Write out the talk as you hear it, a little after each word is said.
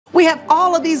We have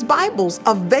all of these Bibles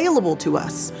available to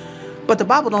us, but the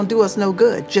Bible don't do us no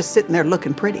good just sitting there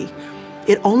looking pretty.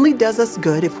 It only does us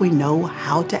good if we know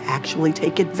how to actually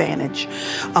take advantage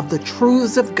of the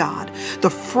truths of God, the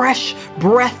fresh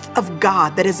breath of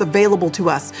God that is available to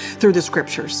us through the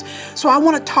scriptures. So I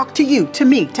want to talk to you, to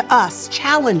me, to us,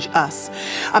 challenge us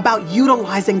about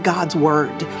utilizing God's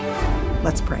word.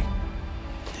 Let's pray.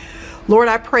 Lord,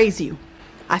 I praise you.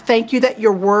 I thank you that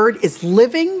your word is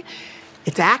living,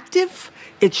 it's active,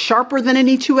 it's sharper than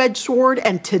any two-edged sword,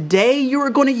 and today you are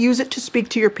going to use it to speak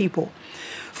to your people.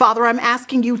 Father, I'm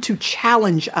asking you to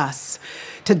challenge us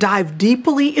to dive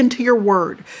deeply into your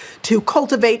word, to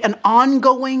cultivate an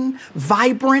ongoing,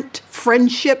 vibrant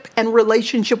friendship and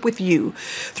relationship with you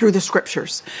through the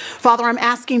scriptures. Father, I'm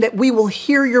asking that we will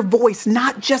hear your voice,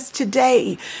 not just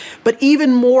today, but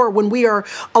even more when we are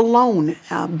alone,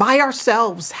 by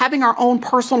ourselves, having our own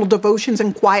personal devotions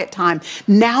and quiet time.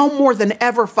 Now more than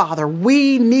ever, Father,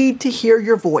 we need to hear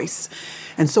your voice.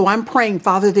 And so I'm praying,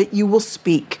 Father, that you will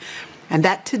speak. And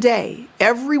that today,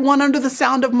 everyone under the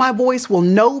sound of my voice will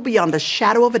know beyond a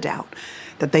shadow of a doubt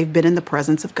that they've been in the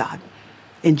presence of God.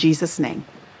 In Jesus' name,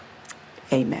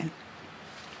 amen.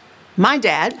 My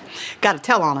dad, got to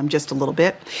tell on him just a little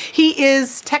bit. He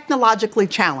is technologically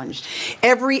challenged.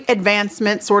 Every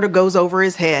advancement sort of goes over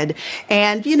his head.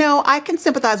 And, you know, I can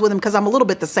sympathize with him because I'm a little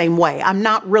bit the same way. I'm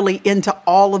not really into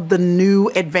all of the new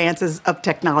advances of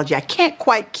technology. I can't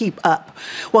quite keep up.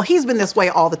 Well, he's been this way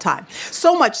all the time.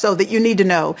 So much so that you need to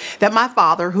know that my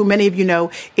father, who many of you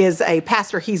know is a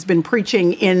pastor, he's been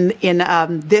preaching in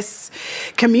this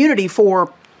community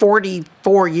for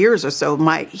 44 years or so.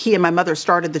 He and my mother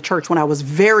started the church when I was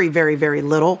very, very, very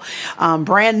little.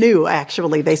 Brand new,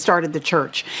 actually, they started the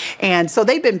church. And so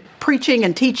they've been preaching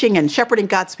and teaching and shepherding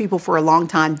God's people for a long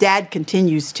time. Dad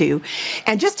continues to.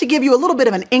 And just to give you a little bit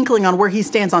of an inkling on where he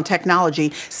stands on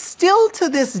technology, still to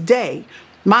this day,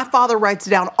 my father writes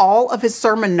down all of his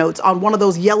sermon notes on one of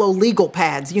those yellow legal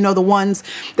pads, you know, the ones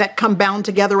that come bound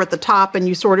together at the top and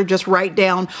you sort of just write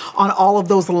down on all of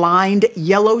those lined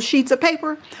yellow sheets of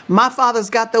paper. My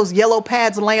father's got those yellow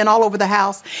pads laying all over the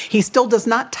house. He still does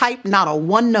not type not a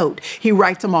one note. He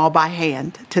writes them all by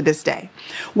hand to this day.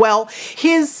 Well,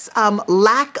 his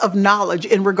lack of knowledge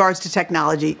in regards to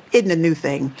technology isn't a new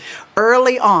thing.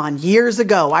 Early on, years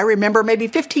ago, I remember maybe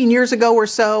 15 years ago or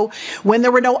so, when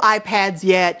there were no iPads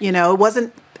yet, you know, it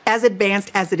wasn't as advanced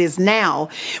as it is now.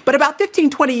 But about 15,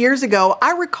 20 years ago,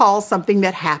 I recall something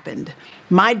that happened.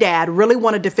 My dad really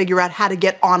wanted to figure out how to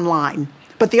get online.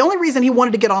 But the only reason he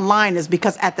wanted to get online is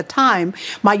because at the time,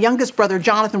 my youngest brother,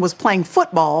 Jonathan, was playing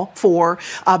football for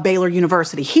Baylor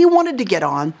University. He wanted to get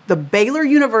on the Baylor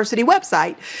University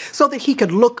website so that he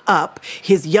could look up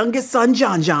his youngest son,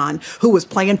 John, who was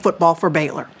playing football for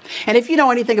Baylor. And if you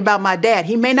know anything about my dad,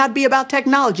 he may not be about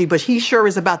technology, but he sure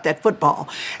is about that football.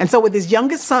 And so with his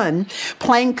youngest son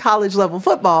playing college level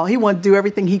football, he wanted to do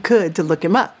everything he could to look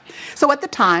him up. So at the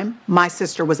time, my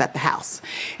sister was at the house.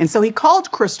 And so he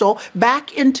called Crystal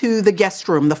back into the guest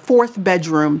room, the fourth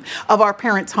bedroom of our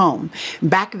parents' home.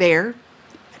 Back there,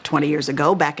 20 years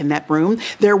ago, back in that room,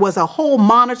 there was a whole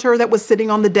monitor that was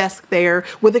sitting on the desk there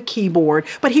with a keyboard,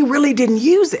 but he really didn't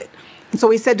use it. And so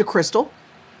he said to Crystal,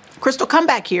 come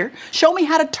back here. Show me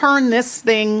how to turn this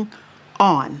thing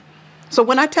on. So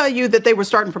when I tell you that they were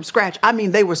starting from scratch, I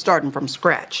mean they were starting from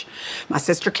scratch. My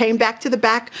sister came back to the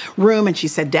back room and she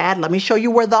said, Dad, let me show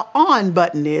you where the on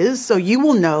button is so you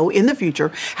will know in the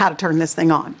future how to turn this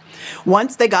thing on.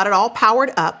 Once they got it all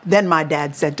powered up, then my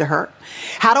dad said to her,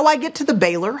 how do I get to the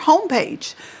Baylor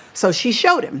homepage? So she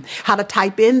showed him how to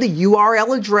type in the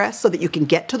URL address so that you can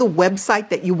get to the website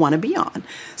that you want to be on.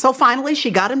 So finally, she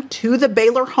got him to the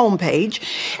Baylor homepage.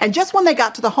 And just when they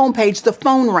got to the homepage, the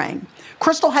phone rang.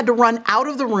 Crystal had to run out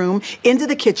of the room into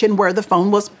the kitchen where the phone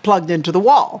was plugged into the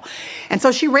wall. And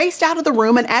so she raced out of the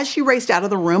room. And as she raced out of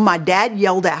the room, my dad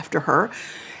yelled after her,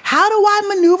 how do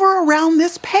I maneuver around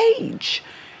this page?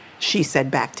 She said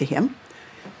back to him,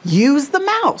 use the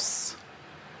mouse.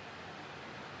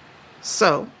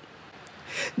 So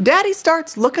Daddy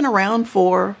starts looking around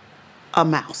for a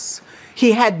mouse.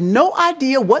 He had no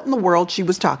idea what in the world she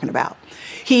was talking about.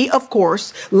 He, of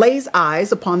course, lays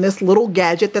eyes upon this little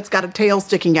gadget that's got a tail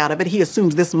sticking out of it. He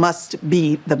assumes this must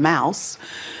be the mouse.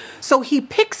 So he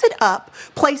picks it up,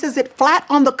 places it flat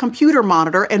on the computer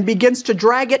monitor, and begins to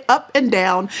drag it up and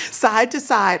down, side to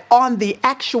side on the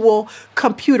actual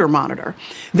computer monitor.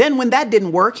 Then when that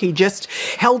didn't work, he just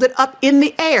held it up in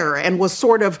the air and was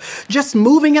sort of just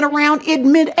moving it around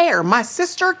in midair. My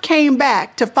sister came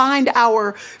back to find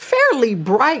our fairly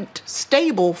bright,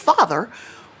 stable father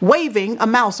waving a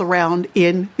mouse around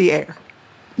in the air.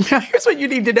 Now, here's what you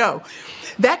need to know.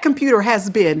 That computer has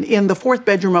been in the fourth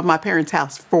bedroom of my parents'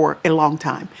 house for a long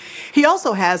time. He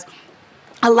also has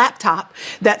a laptop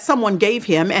that someone gave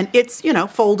him, and it's,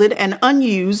 folded and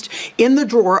unused in the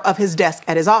drawer of his desk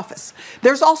at his office.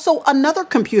 There's also another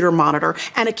computer monitor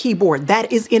and a keyboard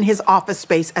that is in his office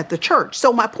space at the church.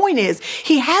 So my point is,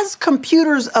 he has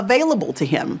computers available to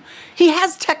him. He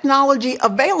has technology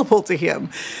available to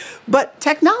him. But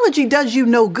technology does you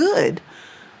no good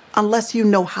unless you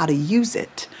know how to use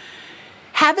it.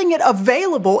 Having it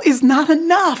available is not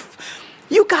enough.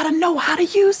 You got to know how to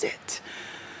use it.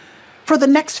 For the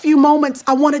next few moments,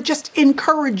 I want to just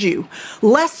encourage you.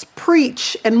 Less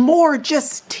preach and more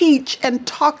just teach and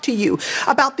talk to you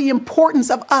about the importance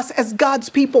of us as God's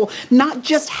people, not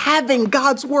just having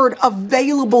God's word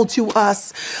available to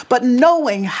us, but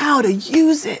knowing how to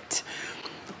use it.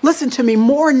 Listen to me,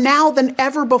 more now than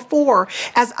ever before,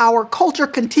 as our culture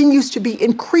continues to be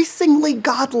increasingly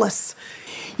godless,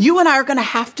 you and I are going to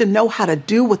have to know how to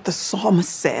do what the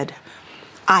psalmist said.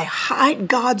 I hide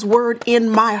God's word in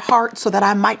my heart so that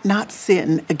I might not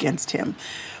sin against him.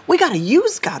 We got to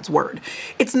use God's word.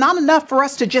 It's not enough for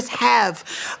us to just have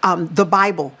the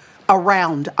Bible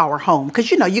around our home. Because,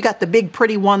 you got the big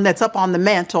pretty one that's up on the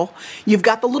mantle. You've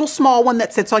got the little small one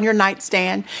that sits on your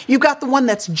nightstand. You've got the one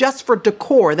that's just for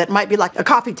decor that might be like a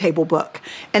coffee table book.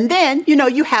 And then,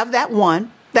 you have that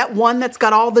one that's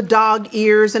got all the dog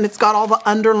ears and it's got all the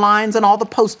underlines and all the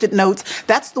Post-it notes.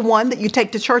 That's the one that you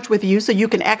take to church with you so you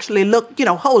can actually look,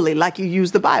 holy like you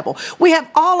use the Bible. We have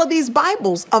all of these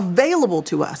Bibles available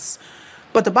to us,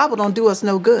 but the Bible don't do us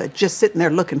no good just sitting there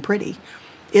looking pretty.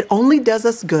 It only does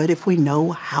us good if we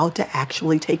know how to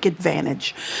actually take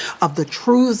advantage of the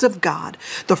truths of God,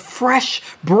 the fresh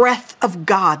breath of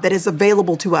God that is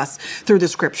available to us through the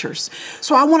scriptures.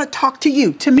 So I want to talk to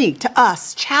you, to me, to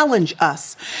us, challenge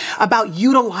us about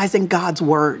utilizing God's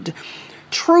word.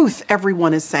 Truth,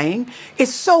 everyone is saying,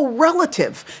 is so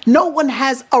relative. No one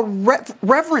has a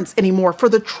reverence anymore for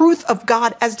the truth of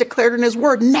God as declared in his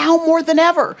word, now more than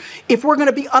ever. If we're going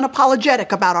to be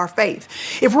unapologetic about our faith,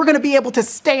 if we're going to be able to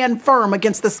stand firm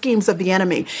against the schemes of the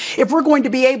enemy, if we're going to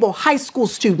be able, high school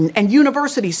student and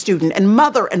university student and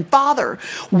mother and father,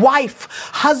 wife,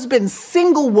 husband,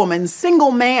 single woman,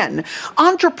 single man,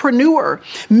 entrepreneur,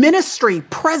 ministry,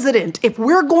 president, if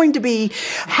we're going to be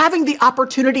having the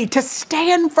opportunity to stand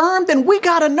firm, then we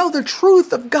got to know the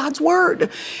truth of God's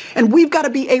word. And we've got to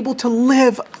be able to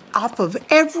live off of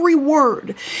every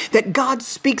word that God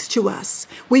speaks to us.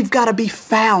 We've got to be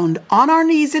found on our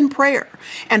knees in prayer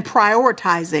and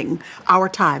prioritizing our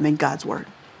time in God's word.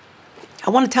 I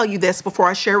want to tell you this before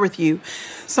I share with you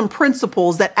some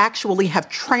principles that actually have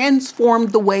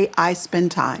transformed the way I spend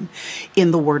time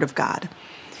in the word of God.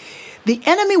 The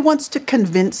enemy wants to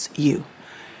convince you.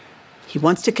 He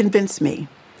wants to convince me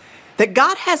that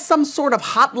God has some sort of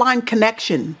hotline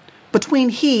connection between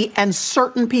he and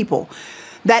certain people,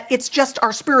 that it's just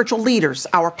our spiritual leaders,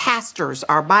 our pastors,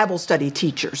 our Bible study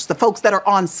teachers, the folks that are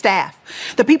on staff,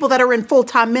 the people that are in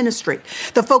full-time ministry,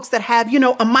 the folks that have,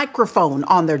 a microphone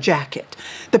on their jacket,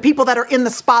 the people that are in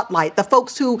the spotlight, the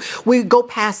folks who we go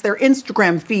past their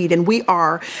Instagram feed and we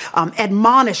are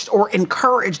admonished or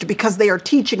encouraged because they are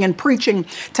teaching and preaching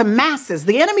to masses.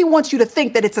 The enemy wants you to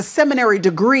think that it's a seminary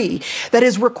degree that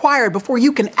is required before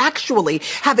you can actually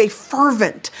have a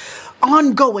fervent,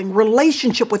 ongoing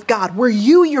relationship with God, where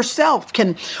you yourself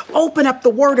can open up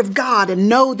the word of God and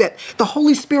know that the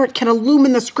Holy Spirit can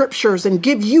illumine the scriptures and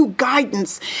give you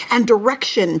guidance and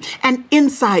direction and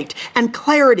insight and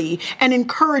clarity and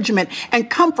encouragement and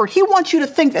comfort. He wants you to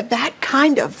think that that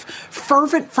kind of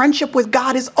fervent friendship with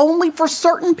God is only for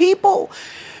certain people.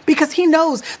 Because he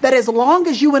knows that as long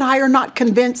as you and I are not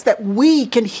convinced that we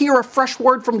can hear a fresh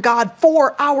word from God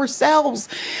for ourselves,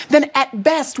 then at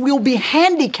best we'll be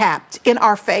handicapped in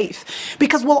our faith,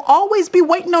 because we'll always be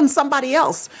waiting on somebody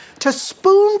else to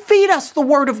spoon feed us the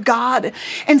word of God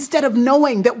instead of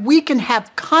knowing that we can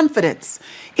have confidence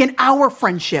in our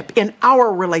friendship, in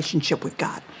our relationship with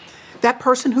God. That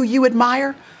person who you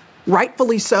admire,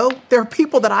 rightfully so, there are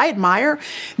people that I admire,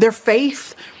 their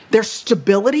faith, their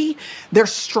stability, their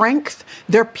strength,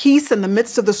 their peace in the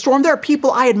midst of the storm. There are people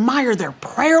I admire their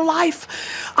prayer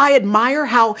life. I admire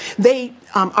how they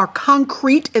are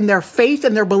concrete in their faith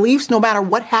and their beliefs no matter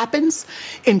what happens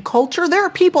in culture. There are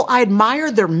people I admire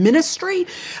their ministry.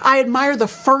 I admire the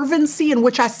fervency in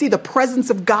which I see the presence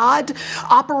of God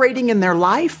operating in their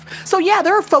life. So yeah,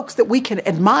 there are folks that we can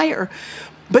admire.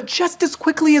 But just as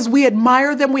quickly as we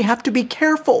admire them, we have to be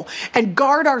careful and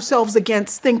guard ourselves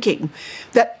against thinking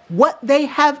that what they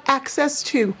have access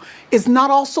to is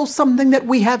not also something that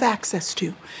we have access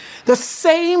to. The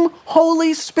same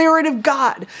Holy Spirit of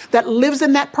God that lives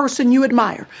in that person you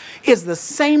admire is the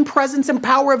same presence and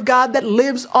power of God that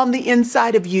lives on the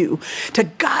inside of you to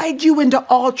guide you into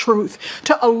all truth,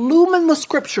 to illumine the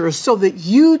scriptures so that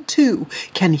you too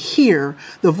can hear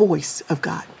the voice of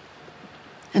God.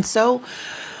 And so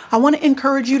I want to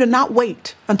encourage you to not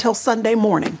wait until Sunday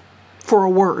morning for a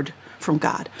word from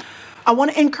God. I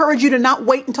want to encourage you to not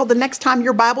wait until the next time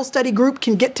your Bible study group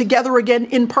can get together again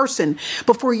in person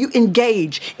before you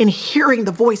engage in hearing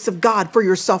the voice of God for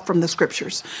yourself from the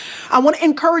scriptures. I want to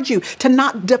encourage you to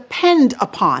not depend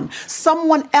upon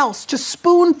someone else to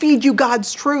spoon feed you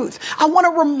God's truth. I want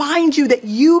to remind you that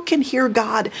you can hear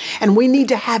God, and we need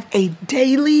to have a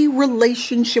daily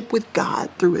relationship with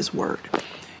God through his word.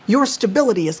 Your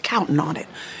stability is counting on it.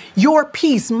 Your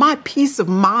peace, my peace of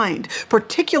mind,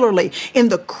 particularly in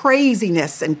the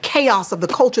craziness and chaos of the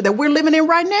culture that we're living in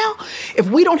right now, if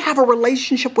we don't have a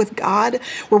relationship with God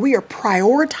where we are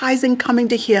prioritizing coming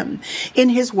to him in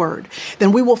his word,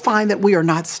 then we will find that we are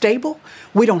not stable.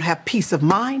 We don't have peace of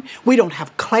mind. We don't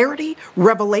have clarity,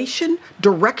 revelation,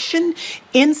 direction,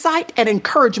 insight, and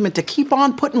encouragement to keep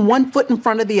on putting one foot in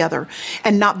front of the other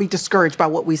and not be discouraged by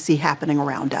what we see happening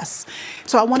around us.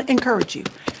 So I want to encourage you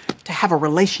to have a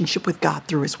relationship with God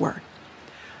through his word.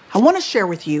 I want to share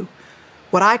with you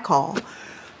what I call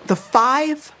the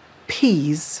 5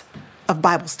 P's of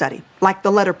Bible study, like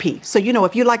the letter P. So,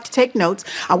 if you like to take notes,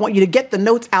 I want you to get the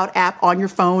Notes Out app on your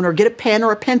phone or get a pen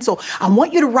or a pencil. I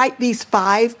want you to write these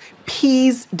 5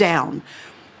 P's down.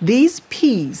 These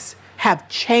P's have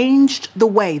changed the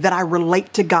way that I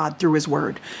relate to God through his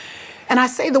word. And I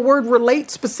say the word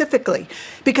relate specifically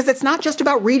because it's not just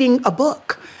about reading a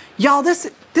book. Y'all, this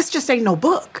just ain't no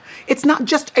book. It's not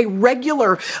just a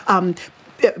regular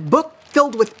book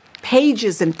filled with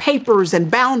pages and papers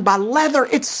and bound by leather.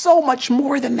 It's so much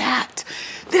more than that.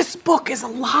 This book is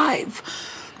alive.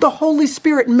 The Holy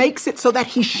Spirit makes it so that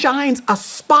he shines a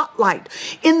spotlight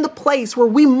in the place where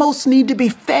we most need to be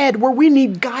fed, where we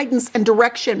need guidance and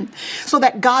direction, so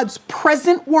that God's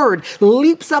present word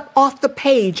leaps up off the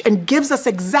page and gives us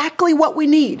exactly what we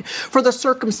need for the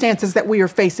circumstances that we are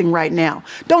facing right now.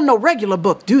 Don't no regular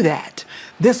book do that.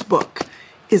 This book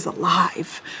is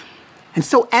alive. And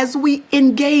so as we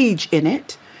engage in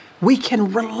it, we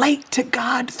can relate to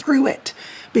God through it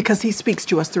because he speaks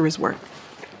to us through his word.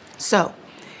 So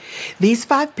these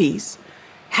 5 P's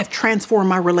have transformed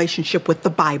my relationship with the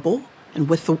Bible and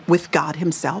with God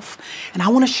himself. And I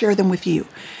want to share them with you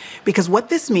because what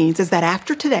this means is that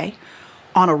after today,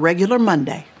 on a regular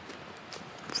Monday,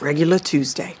 regular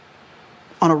Tuesday,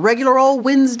 on a regular old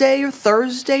Wednesday or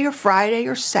Thursday or Friday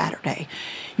or Saturday,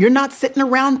 you're not sitting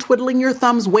around twiddling your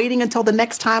thumbs waiting until the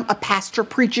next time a pastor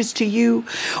preaches to you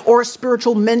or a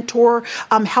spiritual mentor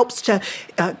helps to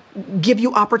give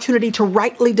you opportunity to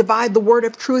rightly divide the word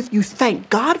of truth. You thank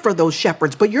God for those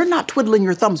shepherds, but you're not twiddling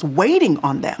your thumbs waiting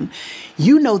on them.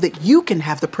 You know that you can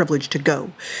have the privilege to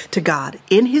go to God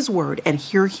in his word and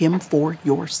hear him for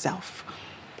yourself.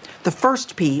 The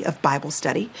first P of Bible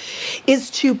study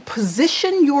is to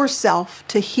position yourself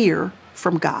to hear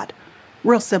from God.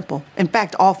 Real simple. In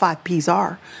fact, all 5 P's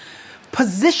are.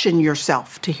 Position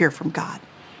yourself to hear from God.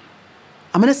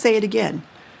 I'm going to say it again.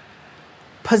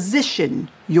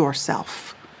 Position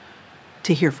yourself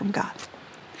to hear from God.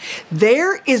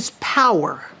 There is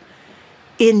power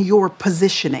in your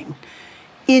positioning,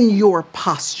 in your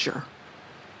posture.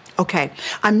 Okay,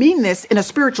 I mean this in a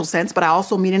spiritual sense, but I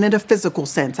also mean it in a physical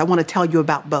sense. I want to tell you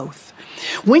about both.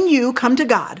 When you come to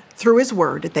God through his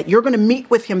word, that you're going to meet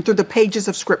with him through the pages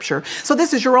of scripture. So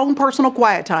this is your own personal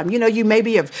quiet time. You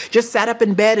maybe have just sat up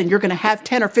in bed and you're going to have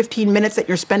 10 or 15 minutes that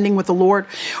you're spending with the Lord,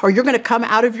 or you're going to come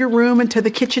out of your room and to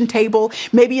the kitchen table,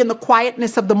 maybe in the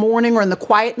quietness of the morning or in the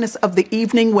quietness of the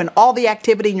evening when all the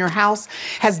activity in your house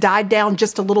has died down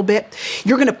just a little bit.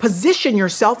 You're going to position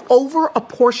yourself over a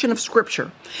portion of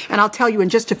scripture. And I'll tell you in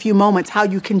just a few moments how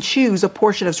you can choose a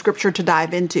portion of scripture to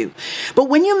dive into. But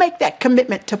when you make that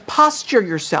commitment to posture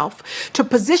yourself, to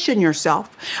position yourself,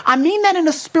 I mean that in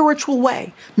a spiritual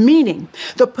way, meaning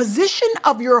the position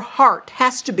of your heart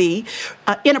has to be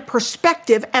in a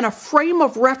perspective and a frame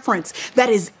of reference that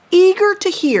is eager to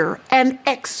hear and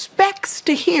expects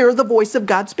to hear the voice of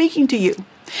God speaking to you.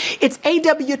 It's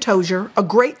A.W. Tozer, a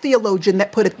great theologian,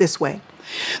 that put it this way.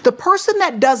 The person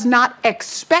that does not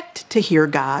expect to hear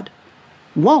God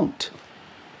won't.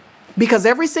 Because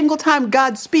every single time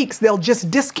God speaks, they'll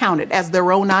just discount it as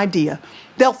their own idea.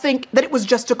 They'll think that it was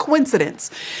just a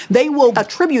coincidence. They will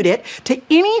attribute it to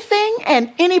anything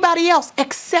and anybody else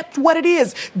except what it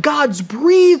is: God's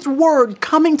breathed word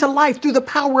coming to life through the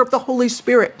power of the Holy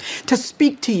Spirit to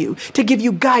speak to you, to give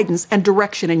you guidance and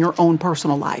direction in your own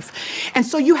personal life. And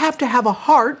so you have to have a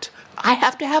heart, I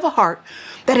have to have a heart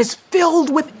that is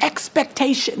filled with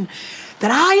expectation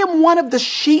that I am one of the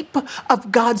sheep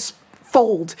of God's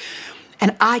fold,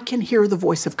 and I can hear the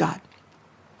voice of God.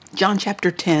 John chapter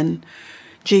 10,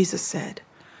 Jesus said,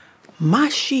 "My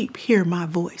sheep hear my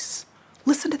voice."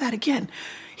 Listen to that again.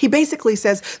 He basically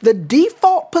says the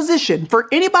default position for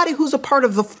anybody who's a part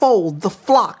of the fold, the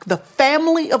flock, the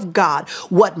family of God,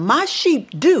 what my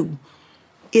sheep do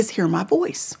is hear my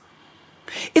voice.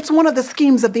 It's one of the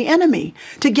schemes of the enemy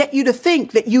to get you to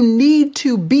think that you need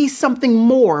to be something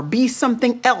more, be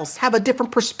something else, have a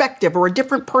different perspective or a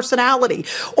different personality,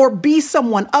 or be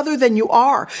someone other than you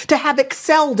are, to have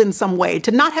excelled in some way, to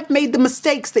not have made the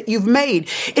mistakes that you've made.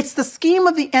 It's the scheme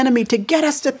of the enemy to get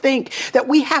us to think that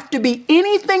we have to be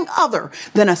anything other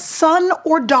than a son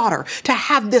or daughter to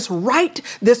have this right,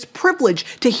 this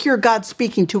privilege to hear God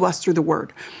speaking to us through the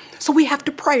word. So we have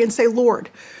to pray and say, Lord,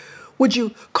 would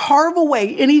you carve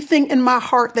away anything in my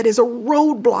heart that is a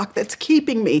roadblock that's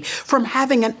keeping me from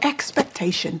having an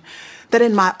expectation that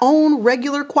in my own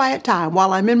regular quiet time,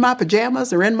 while I'm in my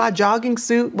pajamas or in my jogging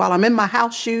suit, while I'm in my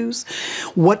house shoes,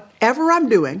 whatever I'm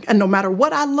doing, and no matter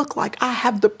what I look like, I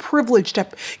have the privilege to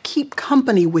keep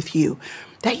company with you.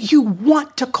 That you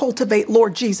want to cultivate,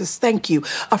 Lord Jesus, thank you,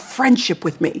 a friendship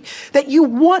with me. That you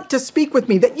want to speak with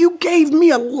me. That you gave me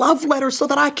a love letter so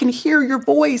that I can hear your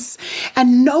voice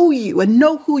and know you and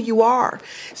know who you are.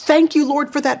 Thank you,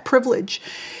 Lord, for that privilege.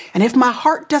 And if my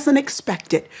heart doesn't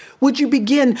expect it, would you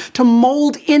begin to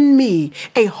mold in me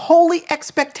a holy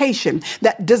expectation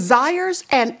that desires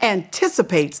and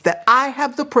anticipates that I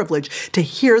have the privilege to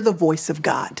hear the voice of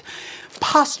God.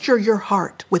 Posture your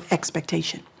heart with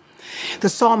expectation. The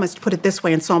psalmist put it this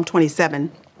way in Psalm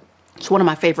 27. It's one of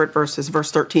my favorite verses,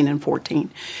 verse 13 and 14.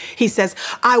 He says,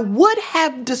 I would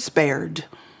have despaired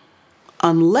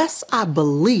unless I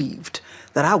believed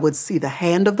that I would see the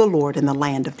hand of the Lord in the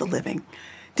land of the living.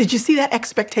 Did you see that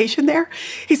expectation there?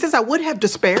 He says, I would have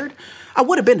despaired. I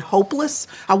would have been hopeless.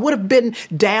 I would have been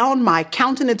down. My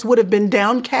countenance would have been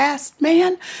downcast.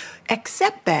 Man,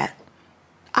 except that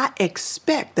I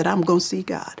expect that I'm going to see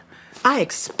God. I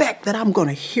expect that I'm going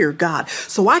to hear God.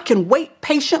 So I can wait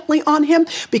patiently on him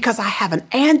because I have an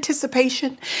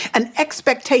anticipation, an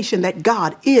expectation that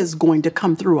God is going to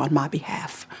come through on my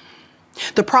behalf.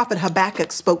 The prophet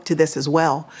Habakkuk spoke to this as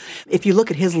well. If you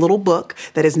look at his little book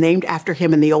that is named after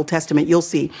him in the Old Testament, you'll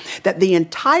see that the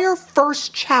entire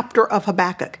first chapter of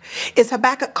Habakkuk is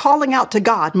Habakkuk calling out to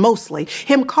God, mostly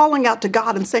him calling out to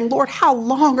God and saying, Lord, how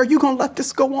long are you going to let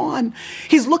this go on?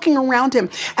 He's looking around him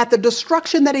at the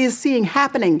destruction that he is seeing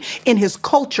happening in his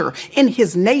culture, in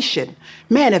his nation.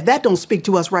 Man, if that don't speak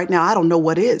to us right now, I don't know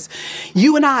what is.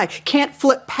 You and I can't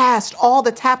flip past all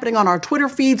that's happening on our Twitter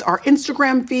feeds, our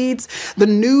Instagram feeds, the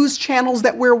news channels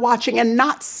that we're watching, and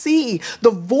not see the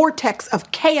vortex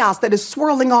of chaos that is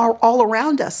swirling all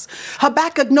around us.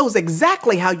 Habakkuk knows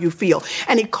exactly how you feel.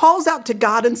 And he calls out to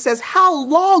God and says, how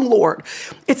long, Lord?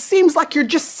 It seems like you're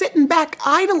just sitting back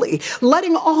idly,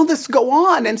 letting all this go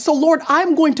on. And so, Lord,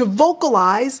 I'm going to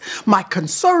vocalize my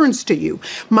concerns to you,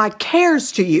 my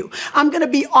cares to you. I'm going to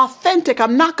be authentic.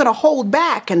 I'm not going to hold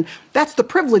back. And that's the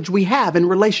privilege we have in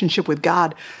relationship with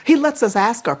God. He lets us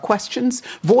ask our questions,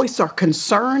 voice our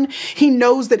concern. He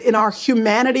knows that in our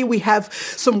humanity, we have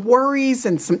some worries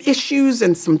and some issues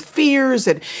and some fears,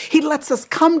 and he lets us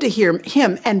come to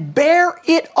him and bear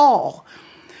it all.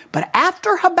 But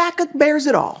after Habakkuk bears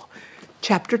it all,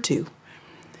 chapter 2,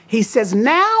 he says,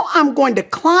 now I'm going to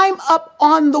climb up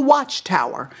on the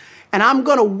watchtower and I'm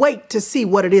going to wait to see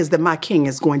what it is that my king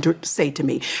is going to say to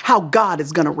me, how God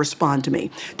is going to respond to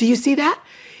me. Do you see that?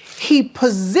 He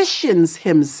positions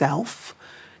himself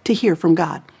to hear from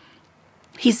God.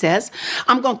 He says,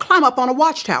 I'm going to climb up on a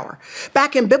watchtower.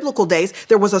 Back in biblical days,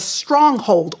 there was a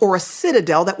stronghold or a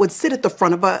citadel that would sit at the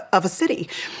front of a city.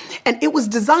 And it was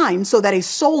designed so that a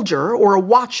soldier or a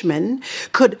watchman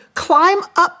could climb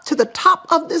up to the top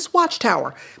of this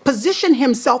watchtower, position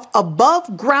himself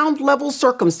above ground level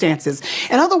circumstances.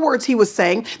 In other words, he was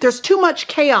saying, there's too much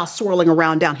chaos swirling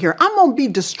around down here. I'm going to be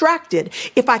distracted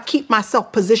if I keep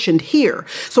myself positioned here.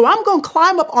 So I'm going to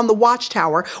climb up on the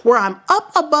watchtower where I'm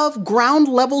up above ground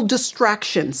ground level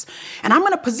distractions. And I'm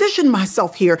going to position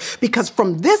myself here because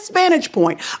from this vantage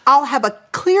point, I'll have a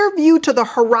clear view to the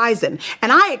horizon.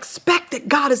 And I expect that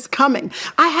God is coming.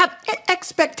 I have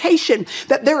expectation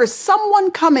that there is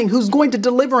someone coming who's going to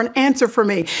deliver an answer for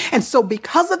me. And so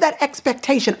because of that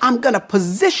expectation, I'm going to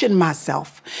position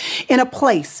myself in a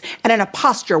place and in a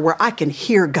posture where I can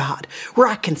hear God, where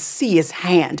I can see his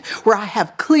hand, where I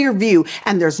have clear view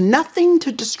and there's nothing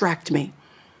to distract me.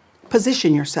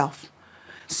 Position yourself.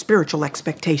 Spiritual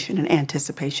expectation and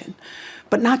anticipation,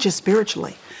 but not just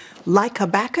spiritually. Like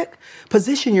Habakkuk,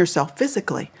 position yourself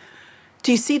physically.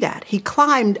 Do you see that? He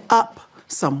climbed up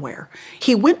somewhere.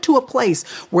 He went to a place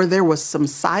where there was some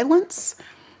silence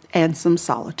and some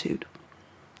solitude.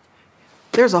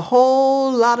 There's a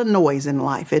whole lot of noise in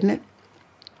life, isn't it?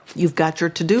 You've got your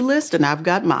to-do list and I've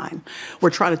got mine. We're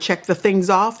trying to check the things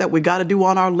off that we got to do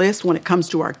on our list when it comes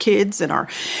to our kids and our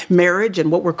marriage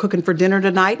and what we're cooking for dinner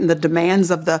tonight and the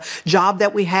demands of the job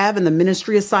that we have and the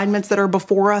ministry assignments that are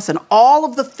before us and all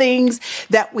of the things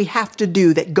that we have to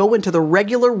do that go into the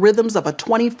regular rhythms of a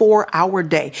 24-hour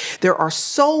day. There are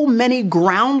so many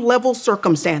ground level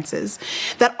circumstances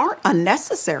that aren't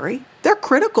unnecessary. They're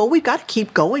critical. We've got to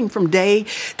keep going from day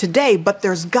to day, but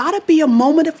there's got to be a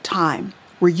moment of time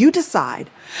where you decide,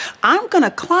 I'm going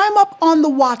to climb up on the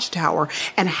watchtower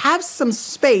and have some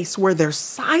space where there's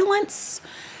silence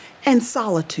and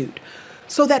solitude,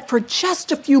 so that for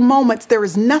just a few moments, there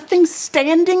is nothing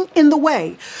standing in the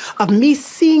way of me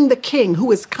seeing the King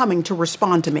who is coming to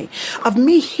respond to me, of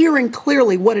me hearing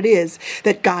clearly what it is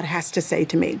that God has to say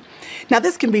to me. Now,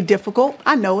 this can be difficult.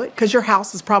 I know it because your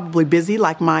house is probably busy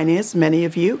like mine is, many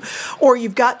of you. Or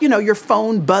you've got, your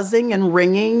phone buzzing and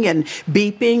ringing and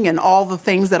beeping and all the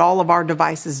things that all of our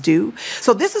devices do.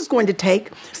 So this is going to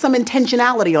take some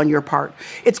intentionality on your part.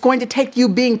 It's going to take you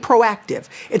being proactive.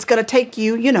 It's going to take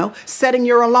you, setting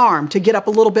your alarm to get up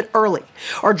a little bit early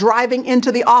or driving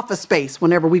into the office space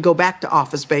whenever we go back to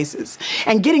office spaces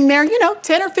and getting there,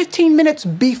 10 or 15 minutes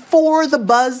before the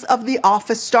buzz of the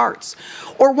office starts.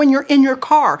 Or when you're in your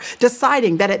car,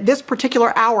 deciding that at this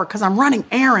particular hour, because I'm running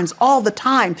errands all the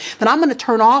time, that I'm going to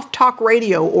turn off talk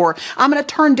radio or I'm going to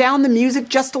turn down the music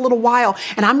just a little while.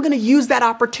 And I'm going to use that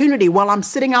opportunity while I'm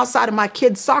sitting outside of my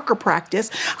kids' soccer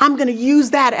practice. I'm going to use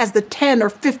that as the 10 or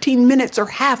 15 minutes or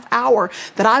half hour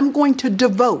that I'm going to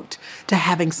devote to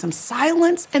having some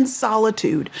silence and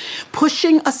solitude,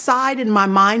 pushing aside in my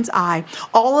mind's eye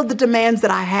all of the demands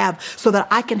that I have so that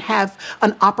I can have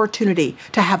an opportunity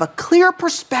to have a clear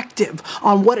perspective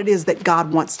on what it is that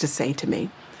God wants to say to me.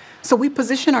 So we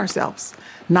position ourselves,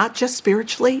 not just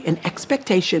spiritually in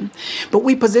expectation, but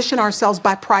we position ourselves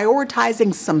by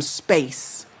prioritizing some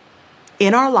space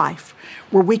in our life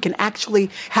where we can actually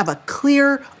have a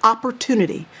clear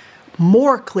opportunity,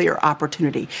 more clear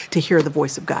opportunity to hear the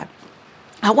voice of God.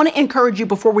 I want to encourage you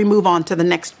before we move on to the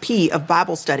next P of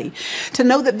Bible study to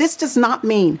know that this does not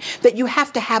mean that you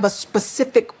have to have a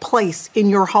specific place in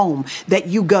your home that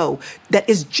you go that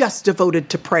is just devoted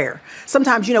to prayer.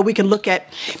 Sometimes, we can look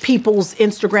at people's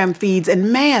Instagram feeds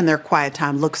and man, their quiet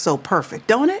time looks so perfect,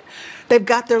 don't it? They've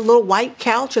got their little white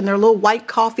couch and their little white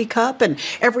coffee cup and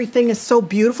everything is so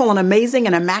beautiful and amazing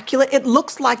and immaculate. It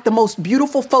looks like the most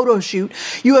beautiful photo shoot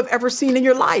you have ever seen in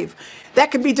your life. That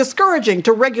can be discouraging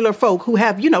to regular folk who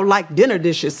have, like dinner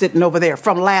dishes sitting over there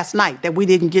from last night that we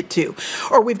didn't get to.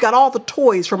 Or we've got all the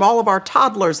toys from all of our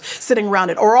toddlers sitting around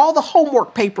it. Or all the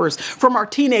homework papers from our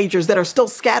teenagers that are still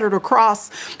scattered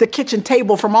across the kitchen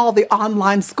table from all the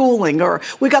online schooling. Or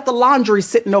we got the laundry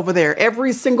sitting over there.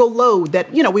 Every single load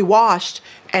that, we washed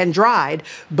and dried,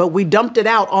 but we dumped it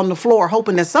out on the floor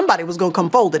hoping that somebody was going to come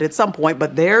fold it at some point.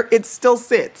 But there it still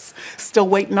sits, still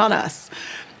waiting on us.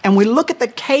 And we look at the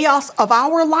chaos of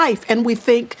our life and we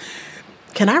think,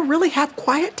 can I really have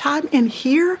quiet time in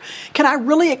here? Can I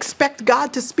really expect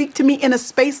God to speak to me in a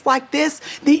space like this?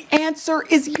 The answer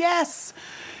is yes.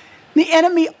 The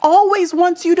enemy always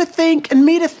wants you to think and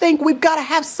me to think we've got to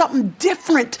have something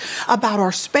different about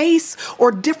our space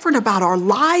or different about our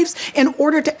lives in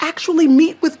order to actually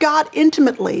meet with God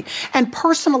intimately and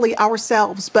personally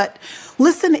ourselves. But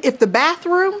listen, if the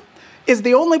bathroom is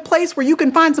the only place where you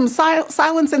can find some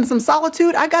silence and some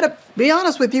solitude, I got to be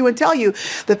honest with you and tell you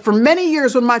that for many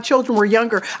years when my children were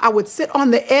younger, I would sit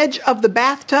on the edge of the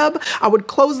bathtub. I would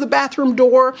close the bathroom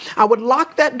door. I would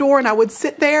lock that door and I would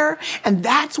sit there. And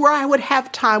that's where I would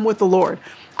have time with the Lord.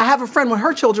 I have a friend when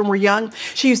her children were young,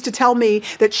 she used to tell me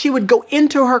that she would go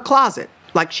into her closet.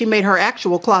 Like she made her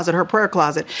actual closet, her prayer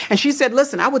closet. And she said,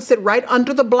 listen, I would sit right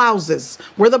under the blouses,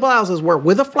 where the blouses were,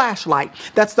 with a flashlight.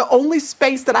 That's the only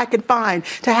space that I could find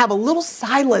to have a little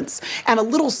silence and a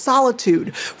little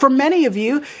solitude. For many of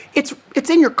you, it's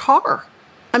in your car.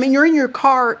 I mean, you're in your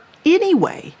car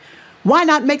anyway. Why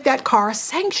not make that car a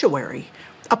sanctuary?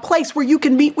 A place where you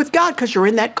can meet with God because you're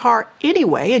in that car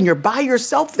anyway and you're by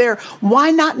yourself there.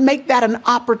 Why not make that an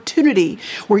opportunity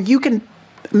where you can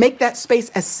make that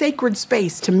space a sacred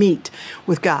space to meet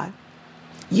with God?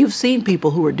 You've seen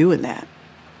people who are doing that.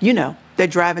 You know, they're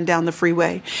driving down the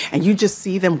freeway and you just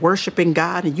see them worshiping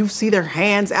God and you see their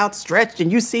hands outstretched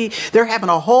and you see they're having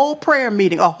a whole prayer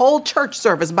meeting, a whole church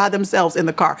service by themselves in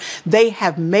the car. They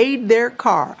have made their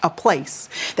car a place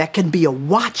that can be a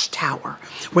watchtower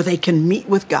where they can meet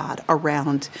with God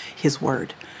around his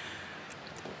word.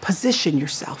 Position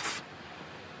yourself.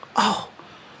 Oh,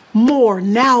 more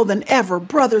now than ever,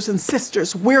 brothers and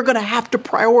sisters, we're going to have to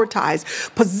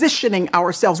prioritize positioning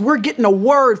ourselves. We're getting a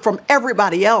word from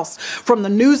everybody else, from the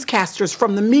newscasters,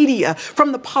 from the media,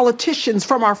 from the politicians,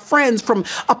 from our friends, from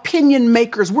opinion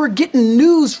makers. We're getting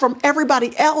news from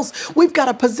everybody else. We've got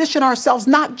to position ourselves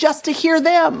not just to hear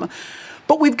them,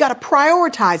 but we've got to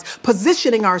prioritize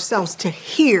positioning ourselves to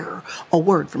hear a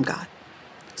word from God.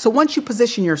 So once you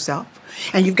position yourself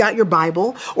and you've got your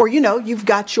Bible, or, you know, you've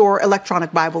got your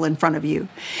electronic Bible in front of you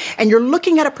and you're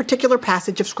looking at a particular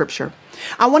passage of scripture,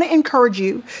 I want to encourage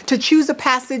you to choose a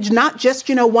passage, not just,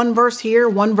 you know, one verse here,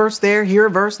 one verse there, here a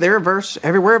verse, there a verse,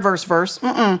 everywhere a verse.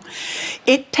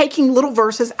 Taking little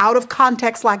verses out of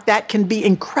context like that can be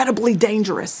incredibly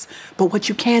dangerous. But what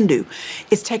you can do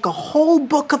is take a whole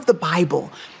book of the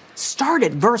Bible, start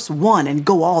at verse 1 and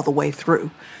go all the way through.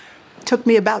 It took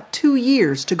me about 2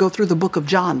 years to go through the book of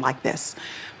John like this.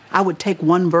 I would take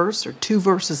one verse or two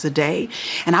verses a day,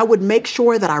 and I would make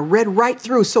sure that I read right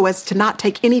through so as to not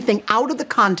take anything out of the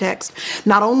context,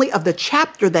 not only of the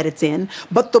chapter that it's in,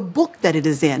 but the book that it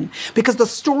is in. Because the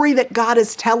story that God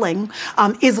is telling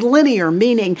is linear,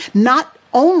 meaning not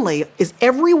only is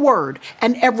every word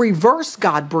and every verse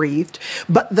God breathed,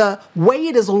 but the way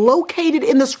it is located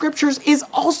in the scriptures is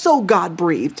also God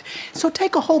breathed. So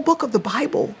take a whole book of the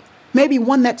Bible. Maybe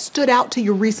one that stood out to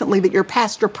you recently that your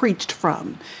pastor preached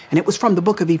from, and it was from the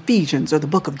book of Ephesians or the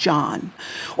book of John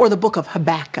or the book of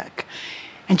Habakkuk.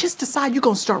 And just decide you're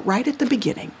going to start right at the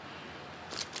beginning.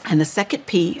 And the second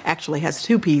P actually has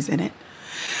 2 P's in it.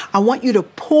 I want you to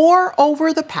pore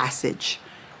over the passage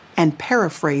and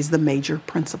paraphrase the major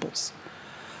principles.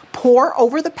 Pore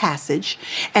over the passage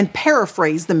and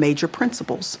paraphrase the major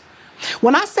principles.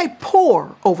 When I say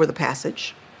pore over the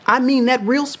passage, I mean that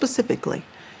real specifically.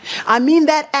 I mean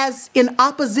that as in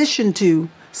opposition to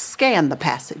scan the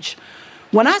passage.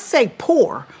 When I say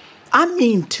pore, I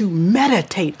mean to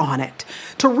meditate on it,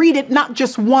 to read it not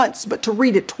just once, but to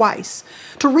read it twice,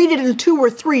 to read it in 2 or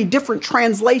 3 different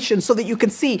translations so that you can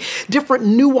see different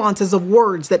nuances of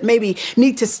words that maybe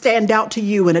need to stand out to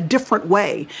you in a different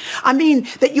way. I mean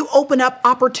that you open up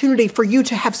opportunity for you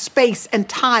to have space and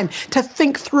time to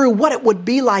think through what it would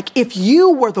be like if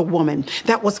you were the woman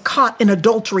that was caught in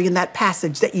adultery in that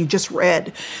passage that you just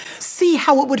read. See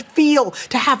how it would feel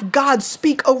to have God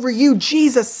speak over you,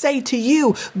 Jesus say to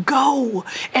you, go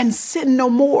and sin no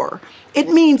more. It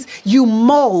means you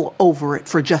mull over it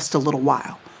for just a little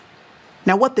while.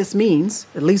 Now, what this means,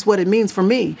 at least what it means for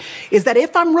me, is that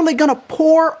if I'm really going to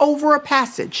pore over a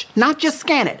passage, not just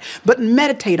scan it, but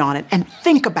meditate on it and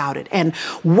think about it and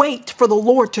wait for the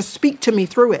Lord to speak to me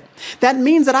through it, that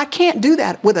means that I can't do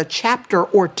that with a chapter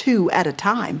or 2 at a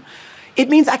time. It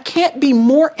means I can't be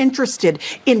more interested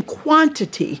in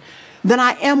quantity than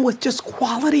I am with just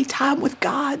quality time with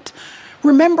God.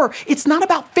 Remember, it's not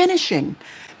about finishing.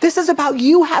 This is about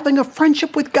you having a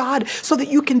friendship with God so that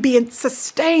you can be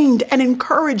sustained and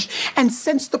encouraged and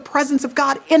sense the presence of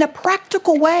God in a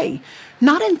practical way,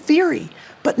 not in theory,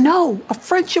 but no, a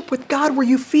friendship with God where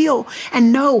you feel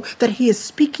and know that he is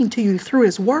speaking to you through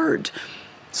his word.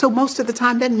 So most of the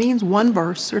time that means 1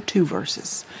 verse or 2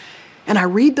 verses. And I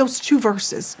read those 2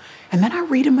 verses and then I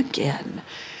read them again.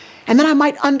 And then I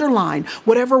might underline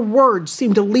whatever words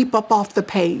seem to leap up off the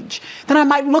page. Then I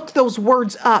might look those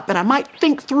words up and I might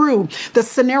think through the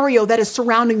scenario that is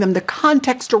surrounding them, the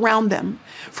context around them.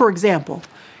 For example,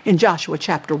 in Joshua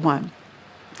chapter 1,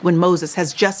 when Moses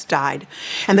has just died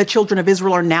and the children of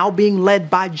Israel are now being led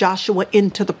by Joshua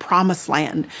into the promised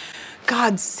land,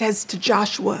 God says to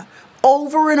Joshua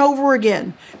over and over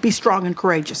again, be strong and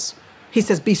courageous. He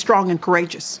says, be strong and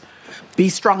courageous. Be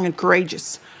strong and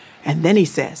courageous. And then he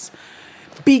says,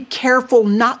 be careful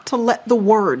not to let the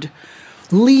word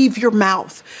leave your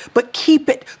mouth, but keep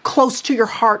it close to your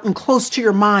heart and close to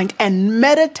your mind and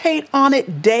meditate on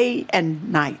it day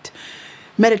and night.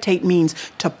 Meditate means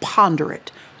to ponder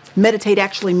it. Meditate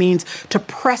actually means to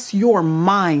press your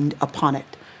mind upon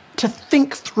it, to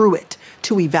think through it,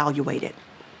 to evaluate it.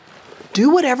 Do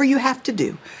whatever you have to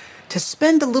do to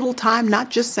spend a little time not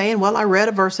just saying, well, I read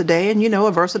a verse a day and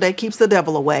a verse a day keeps the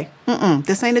devil away.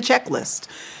 This ain't a checklist.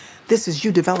 This is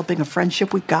you developing a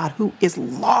friendship with God who is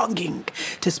longing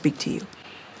to speak to you.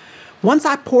 Once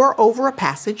I pour over a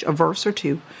passage, a verse or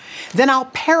two, then I'll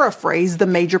paraphrase the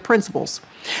major principles.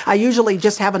 I usually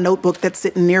just have a notebook that's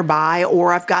sitting nearby,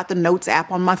 or I've got the notes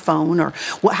app on my phone, or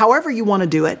however you want to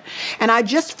do it. And I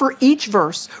just, for each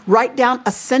verse, write down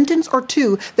a sentence or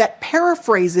two that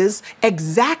paraphrases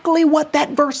exactly what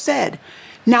that verse said.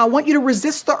 Now, I want you to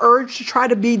resist the urge to try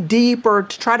to be deep or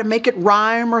to try to make it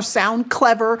rhyme or sound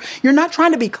clever. You're not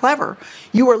trying to be clever.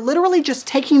 You are literally just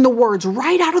taking the words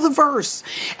right out of the verse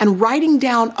and writing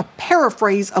down a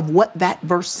paraphrase of what that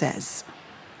verse says.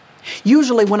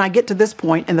 Usually when I get to this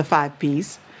point in the 5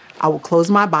 Ps, I will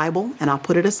close my Bible and I'll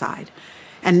put it aside.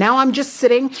 And now I'm just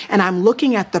sitting and I'm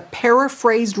looking at the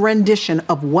paraphrased rendition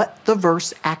of what the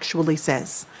verse actually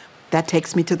says. That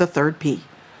takes me to the 3rd P.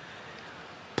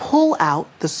 Pull out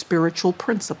the spiritual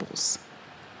principles.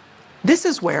 This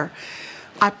is where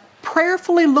I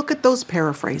prayerfully look at those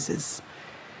paraphrases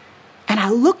and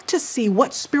I look to see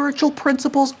what spiritual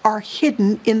principles are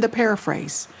hidden in the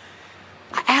paraphrase.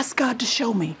 I ask God to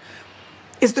show me.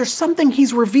 Is there something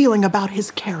he's revealing about his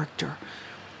character?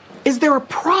 Is there a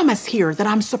promise here that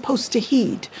I'm supposed to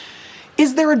heed?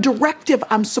 Is there a directive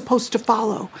I'm supposed to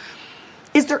follow?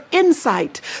 Is there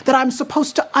insight that I'm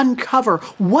supposed to uncover?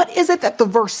 What is it that the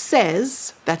verse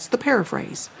says? That's the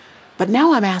paraphrase. But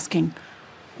now I'm asking,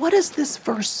 what does this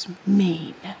verse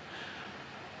mean?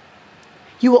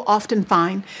 You will often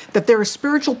find that there are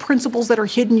spiritual principles that are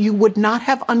hidden you would not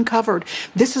have uncovered.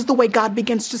 This is the way God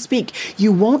begins to speak.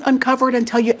 You won't uncover it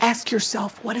until you ask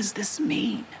yourself, what does this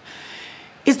mean?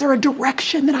 Is there a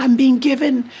direction that I'm being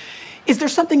given? Is there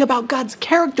something about God's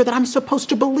character that I'm supposed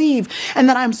to believe and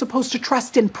that I'm supposed to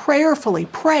trust in? Prayerfully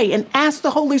pray and ask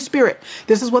the Holy Spirit.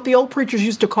 This is what the old preachers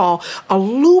used to call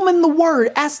illumine the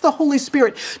word. Ask the Holy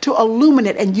Spirit to illumine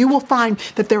it, and you will find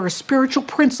that there are spiritual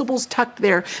principles tucked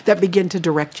there that begin to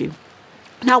direct you.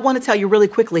 Now, I want to tell you really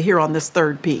quickly here on this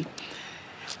 3rd P.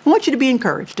 I want you to be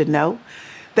encouraged to know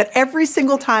that every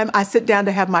single time I sit down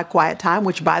to have my quiet time,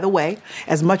 which, by the way,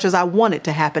 as much as I want it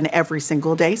to happen every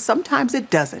single day, sometimes it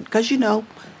doesn't, because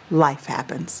life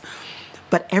happens.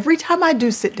 But every time I do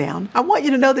sit down, I want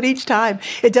you to know that each time,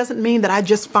 it doesn't mean that I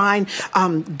just find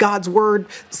God's word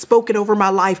spoken over my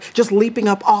life just leaping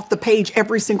up off the page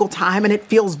every single time and it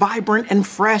feels vibrant and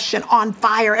fresh and on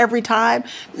fire every time.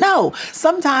 No,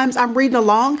 sometimes I'm reading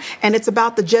along and it's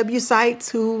about the Jebusites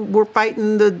who were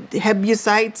fighting the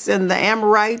Hebusites and the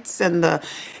Amorites and the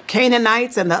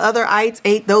Canaanites, and the other ites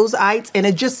ate those ites, and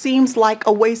it just seems like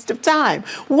a waste of time.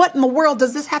 What in the world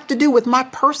does this have to do with my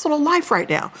personal life right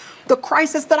now? The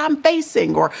crisis that I'm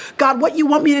facing, or God, what you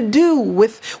want me to do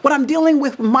with what I'm dealing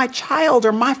with my child,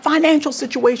 or my financial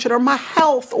situation, or my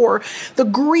health, or the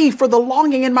grief, or the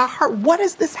longing in my heart. What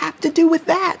does this have to do with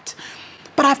that?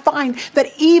 But I find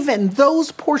that even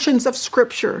those portions of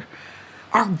Scripture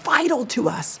are vital to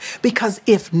us, because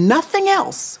if nothing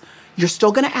else, you're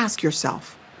still going to ask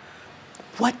yourself,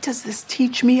 what does this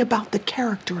teach me about the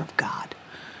character of God?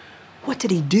 What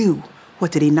did he do?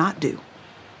 What did he not do?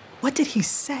 What did he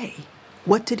say?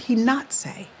 What did he not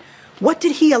say? What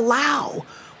did he allow?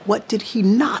 What did he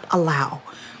not allow?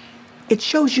 It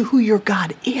shows you who your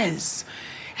God is.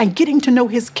 And getting to know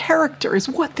his character is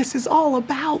what this is all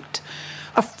about.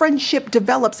 A friendship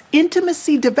develops,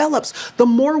 intimacy develops the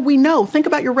more we know. Think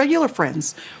about your regular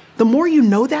friends. The more you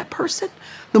know that person,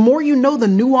 the more you know the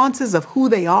nuances of who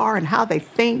they are and how they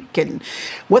think and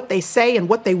what they say and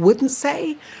what they wouldn't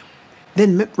say.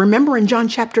 Then remember in John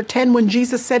chapter 10, when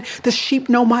Jesus said, the sheep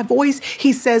know my voice,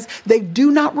 he says, they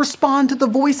do not respond to the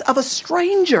voice of a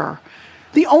stranger.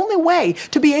 The only way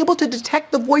to be able to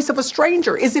detect the voice of a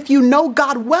stranger is if you know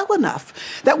God well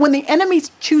enough that when the enemy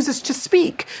chooses to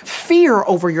speak fear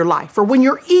over your life, or when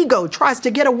your ego tries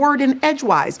to get a word in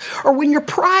edgewise, or when your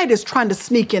pride is trying to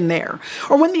sneak in there,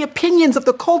 or when the opinions of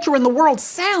the culture and the world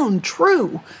sound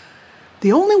true,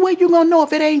 the only way you're going to know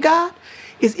if it ain't God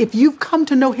is if you've come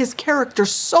to know his character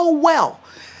so well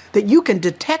that you can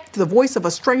detect the voice of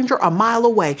a stranger a mile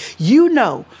away. You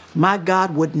know, my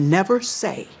God would never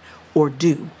say or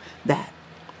do that.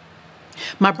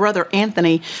 My brother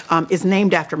Anthony is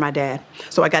named after my dad.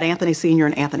 So I got Anthony Sr.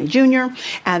 and Anthony Jr.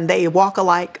 and they walk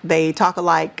alike, they talk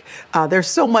alike. There's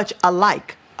so much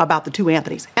alike about the two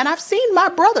Anthonys. And I've seen my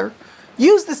brother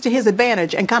use this to his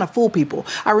advantage and kind of fool people.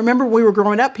 I remember when we were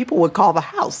growing up, people would call the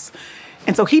house.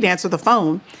 And so he'd answer the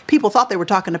phone. People thought they were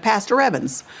talking to Pastor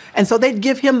Evans. And so they'd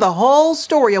give him the whole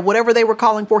story of whatever they were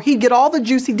calling for. He'd get all the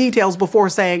juicy details before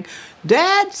saying,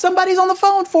 "Dad, somebody's on the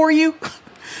phone for you."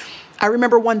 I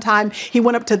remember one time he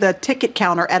went up to the ticket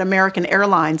counter at American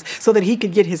Airlines so that he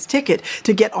could get his ticket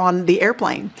to get on the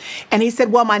airplane. And he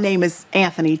said, "Well, my name is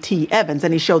Anthony T. Evans."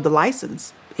 And he showed the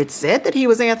license. It said that he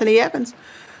was Anthony Evans.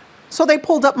 So they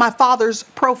pulled up my father's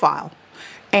profile.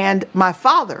 And my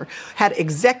father had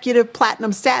executive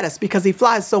platinum status because he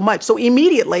flies so much. So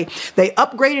immediately they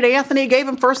upgraded Anthony, gave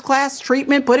him first class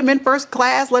treatment, put him in first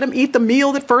class, let him eat the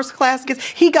meal that first class gets.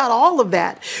 He got all of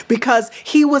that because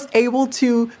he was able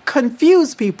to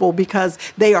confuse people because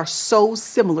they are so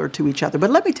similar to each other. But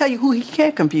let me tell you who he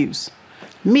can't confuse: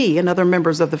 me and other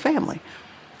members of the family.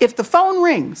 If the phone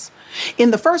rings in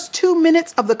the first 2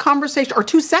 minutes of the conversation, or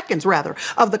 2 seconds rather,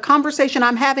 of the conversation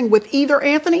I'm having with either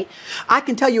Anthony, I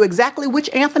can tell you exactly which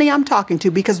Anthony I'm talking to,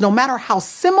 because no matter how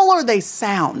similar they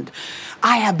sound,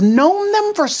 I have known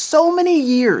them for so many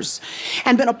years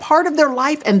and been a part of their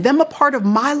life and them a part of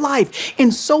my life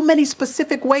in so many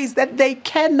specific ways that they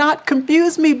cannot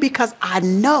confuse me because I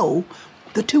know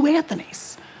the two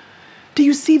Anthonys. Do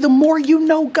you see? The more you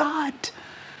know God,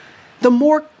 the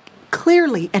more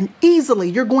clearly and easily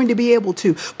you're going to be able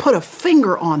to put a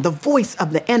finger on the voice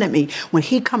of the enemy when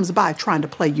he comes by trying to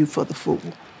play you for the fool.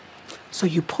 So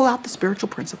you pull out the spiritual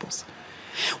principles.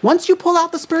 Once you pull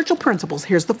out the spiritual principles,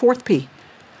 here's the fourth P.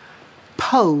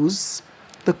 Pose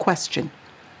the question.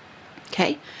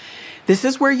 Okay? This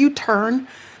is where you turn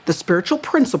the spiritual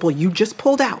principle you just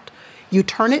pulled out. You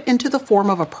turn it into the form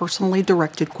of a personally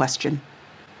directed question.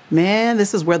 Man,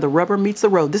 this is where the rubber meets the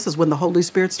road. This is when the Holy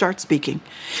Spirit starts speaking.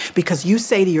 Because you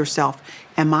say to yourself,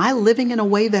 am I living in a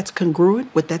way that's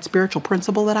congruent with that spiritual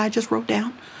principle that I just wrote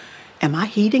down? Am I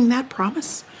heeding that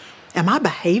promise? Am I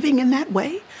behaving in that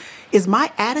way? Is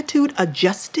my attitude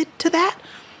adjusted to that?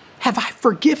 Have I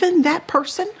forgiven that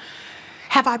person?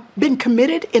 Have I been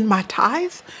committed in my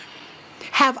tithe?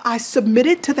 Have I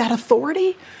submitted to that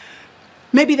authority?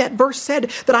 Maybe that verse said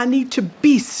that I need to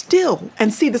be still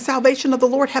and see the salvation of the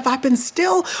Lord. Have I been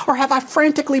still, or have I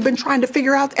frantically been trying to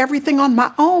figure out everything on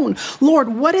my own? Lord,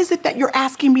 what is it that you're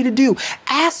asking me to do?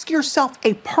 Ask yourself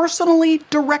a personally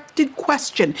directed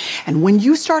question. And when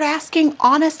you start asking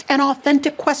honest and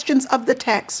authentic questions of the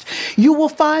text, you will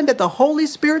find that the Holy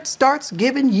Spirit starts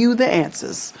giving you the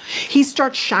answers. He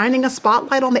starts shining a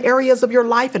spotlight on the areas of your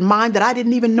life and mind that I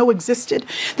didn't even know existed,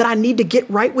 that I need to get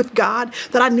right with God,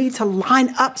 that I need to line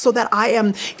up so that I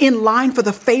am in line for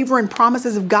the favor and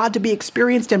promises of God to be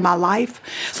experienced in my life,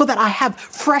 so that I have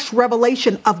fresh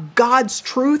revelation of God's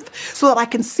truth, so that I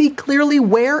can see clearly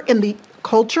where in the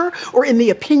culture or in the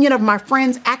opinion of my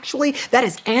friends actually that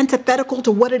is antithetical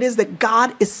to what it is that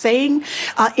God is saying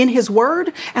in his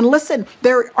word. And listen,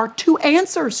 there are two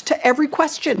answers to every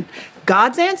question: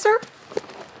 God's answer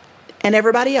and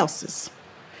everybody else's.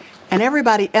 And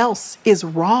everybody else is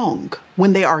wrong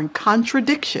when they are in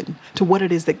contradiction to what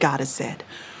it is that God has said.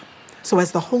 So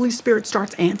as the Holy Spirit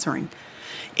starts answering,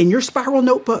 in your spiral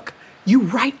notebook, you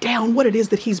write down what it is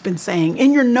that he's been saying.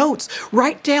 In your notes,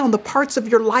 write down the parts of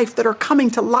your life that are coming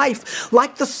to life.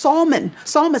 Like the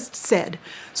psalmist said,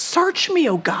 "Search me,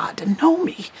 O God, and know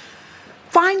me.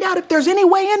 Find out if there's any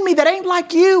way in me that ain't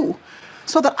like you,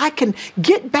 so that I can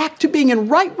get back to being in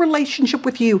right relationship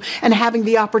with you and having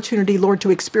the opportunity, Lord,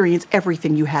 to experience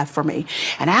everything you have for me."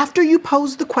 And after you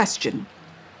pose the question,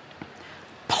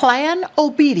 plan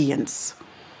obedience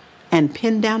and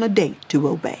pin down a date to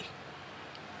obey.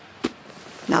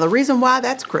 Now, the reason why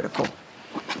that's critical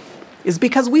is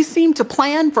because we seem to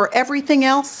plan for everything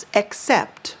else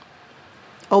except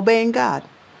obeying God.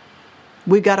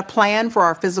 We've got a plan for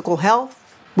our physical health.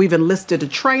 We've enlisted a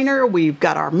trainer. We've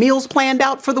got our meals planned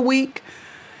out for the week.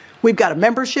 We've got a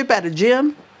membership at a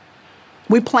gym.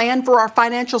 We plan for our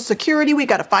financial security. We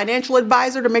got a financial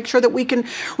advisor to make sure that we can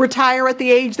retire at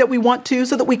the age that we want to,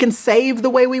 so that we can save the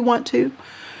way we want to.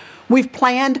 We've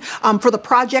planned for the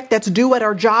project that's due at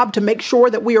our job to make sure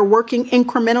that we are working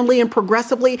incrementally and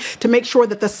progressively to make sure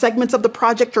that the segments of the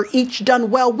project are each done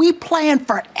well. We plan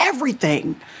for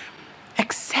everything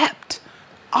except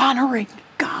honoring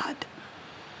God.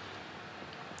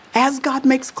 As God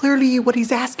makes clear to you what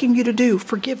he's asking you to do,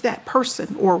 forgive that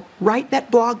person, or write that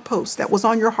blog post that was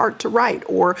on your heart to write,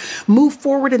 or move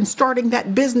forward in starting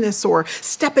that business, or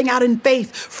stepping out in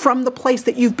faith from the place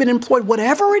that you've been employed.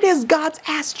 Whatever it is God's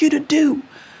asked you to do,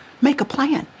 make a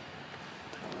plan.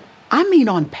 I mean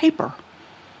on paper.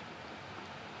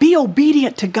 Be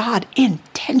obedient to God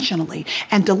intentionally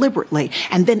and deliberately,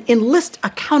 and then enlist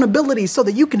accountability so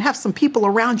that you can have some people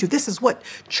around you. This is what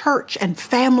church and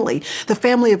family, the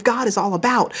family of God, is all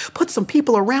about. Put some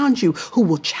people around you who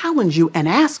will challenge you and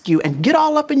ask you and get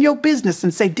all up in your business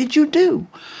and say, did you do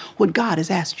what God has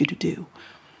asked you to do?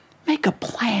 Make a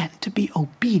plan to be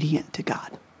obedient to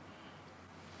God.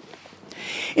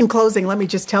 In closing, let me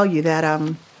just tell you that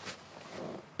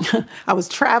I was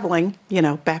traveling,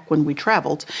 back when we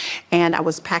traveled, and I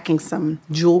was packing some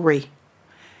jewelry.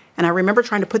 And I remember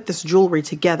trying to put this jewelry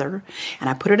together, and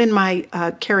I put it in my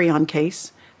carry-on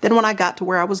case. Then when I got to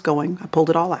where I was going, I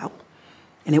pulled it all out,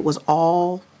 and it was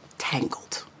all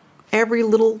tangled. Every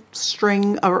little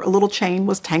string or a little chain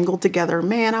was tangled together.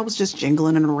 Man, I was just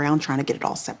jingling it around trying to get it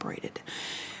all separated.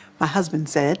 My husband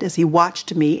said, as he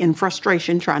watched me in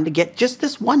frustration trying to get just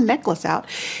this one necklace out,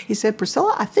 he said,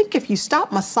 Priscilla, I think if you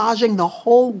stop massaging the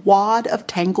whole wad of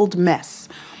tangled mess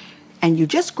and you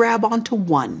just grab onto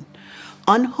one,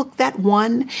 unhook that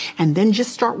one, and then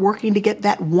just start working to get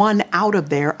that one out of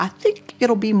there, I think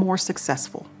it'll be more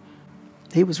successful.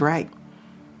 He was right.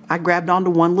 I grabbed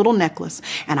onto one little necklace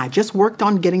and I just worked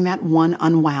on getting that one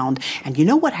unwound. And you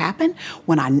know what happened?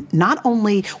 When I not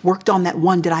only worked on that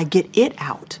one, did I get it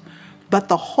out, but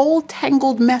the whole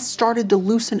tangled mess started to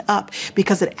loosen up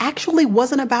because it actually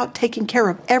wasn't about taking care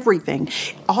of everything.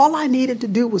 All I needed to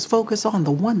do was focus on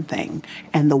the one thing,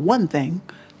 and the one thing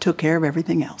took care of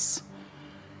everything else.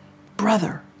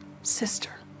 Brother,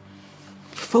 sister,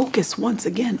 focus once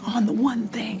again on the one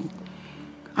thing.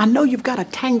 I know you've got a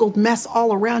tangled mess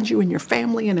all around you in your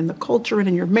family and in the culture and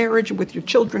in your marriage and with your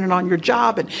children and on your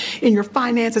job and in your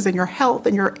finances and your health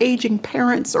and your aging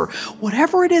parents or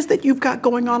whatever it is that you've got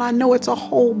going on. I know it's a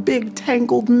whole big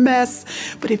tangled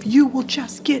mess, but if you will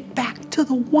just get back to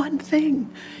the one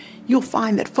thing, you'll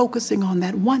find that focusing on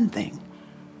that one thing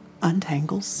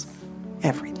untangles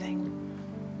everything.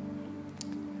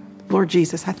 Lord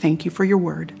Jesus, I thank you for your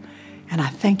word, and I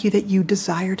thank you that you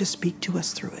desire to speak to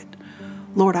us through it.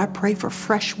 Lord, I pray for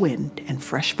fresh wind and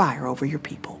fresh fire over your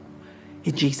people.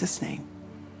 In Jesus' name,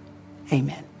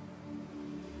 amen.